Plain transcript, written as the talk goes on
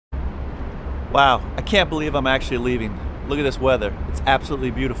Wow, I can't believe I'm actually leaving. Look at this weather. It's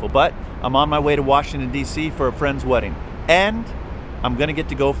absolutely beautiful. But I'm on my way to Washington, D.C. for a friend's wedding. And I'm gonna get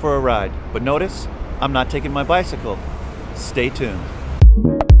to go for a ride. But notice, I'm not taking my bicycle. Stay tuned.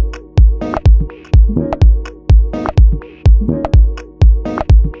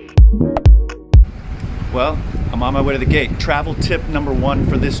 Well, I'm on my way to the gate. Travel tip number 1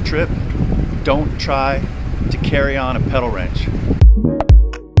 for this trip: don't try to carry on a pedal wrench.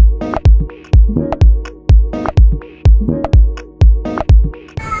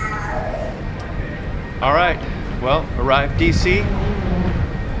 All right, well, arrived DC.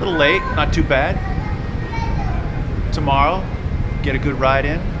 A little late, not too bad. Tomorrow, get a good ride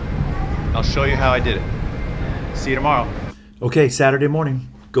in. I'll show you how I did it. See you tomorrow. Okay, Saturday morning.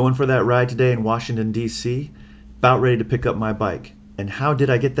 Going for that ride today in Washington, D.C. About ready to pick up my bike. And how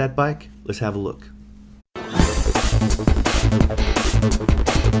did I get that bike? Let's have a look.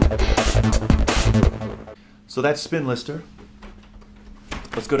 So that's Spinlister.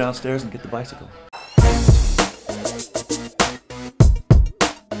 Let's go downstairs and get the bicycle.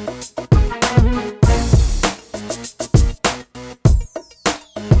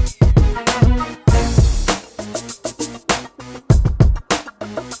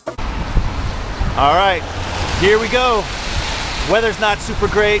 All right, here we go. Weather's not super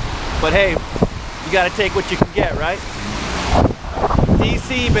great, but hey, you gotta take what you can get, right?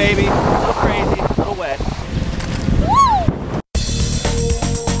 DC, baby. A little crazy, a little wet.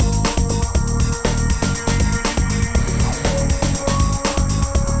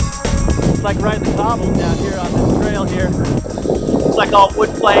 It's like riding the cobbles down here on this trail here. It's like all wood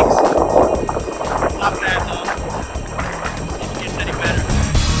planks. Not bad though. If it gets any better.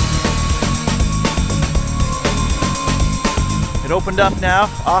 It opened up now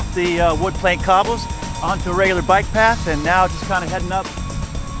off the wood plank cobbles onto a regular bike path, and now just kind of heading up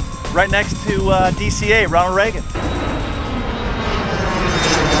right next to DCA, Ronald Reagan.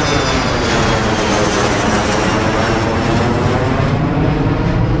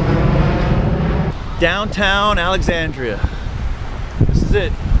 Downtown Alexandria. This is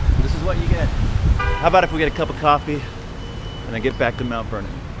it. This is what you get. How about if we get a cup of coffee and then get back to Mount Vernon?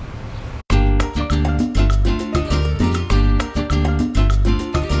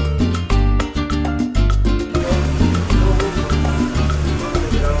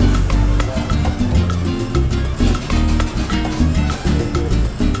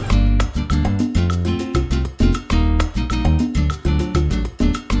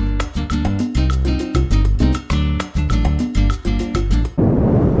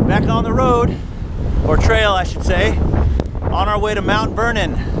 Back on the road, or trail I should say, on our way to Mount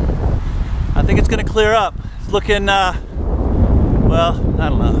Vernon. I think it's gonna clear up. It's looking, well, I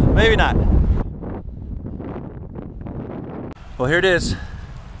don't know, maybe not. Well, here it is.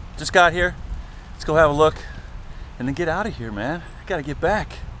 Just got here. Let's go have a look and then get out of here, man. I gotta get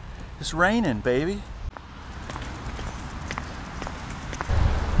back. It's raining, baby.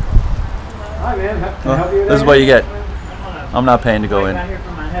 Hi man, can I help you? This is what you get. I'm not paying to go in. Down here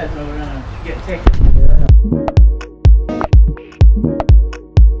from my head, so we're gonna get taken.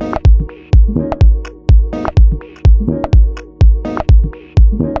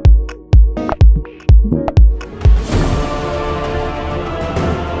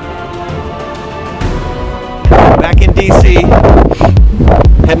 Back in DC,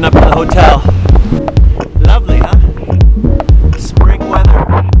 heading up to the hotel. Lovely, huh? Spring weather.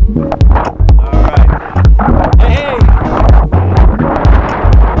 All right. Hey, hey!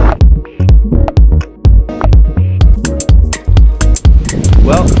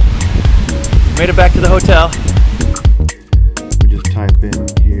 Well, made it back to the hotel. We just type in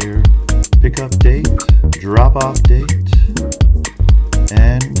here, pickup date, drop off date,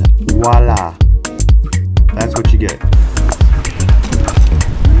 and voila. That's what you get.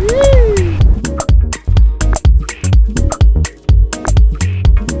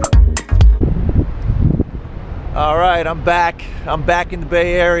 All right, I'm back. I'm back in the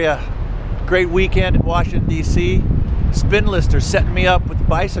Bay Area. Great weekend in Washington, D.C. Spinlister setting me up with the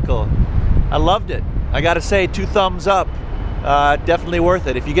bicycle. I loved it. I gotta say, 2 thumbs up. Definitely worth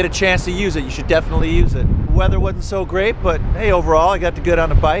it. If you get a chance to use it, you should definitely use it. The weather wasn't so great, but hey, overall, I got to get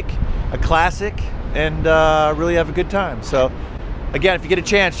on a bike, a classic, and really have a good time. So again, if you get a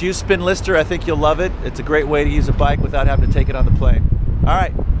chance, use Spinlister. I think you'll love it. It's a great way to use a bike without having to take it on the plane. All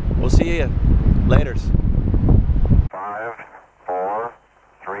right, we'll see you. Laters.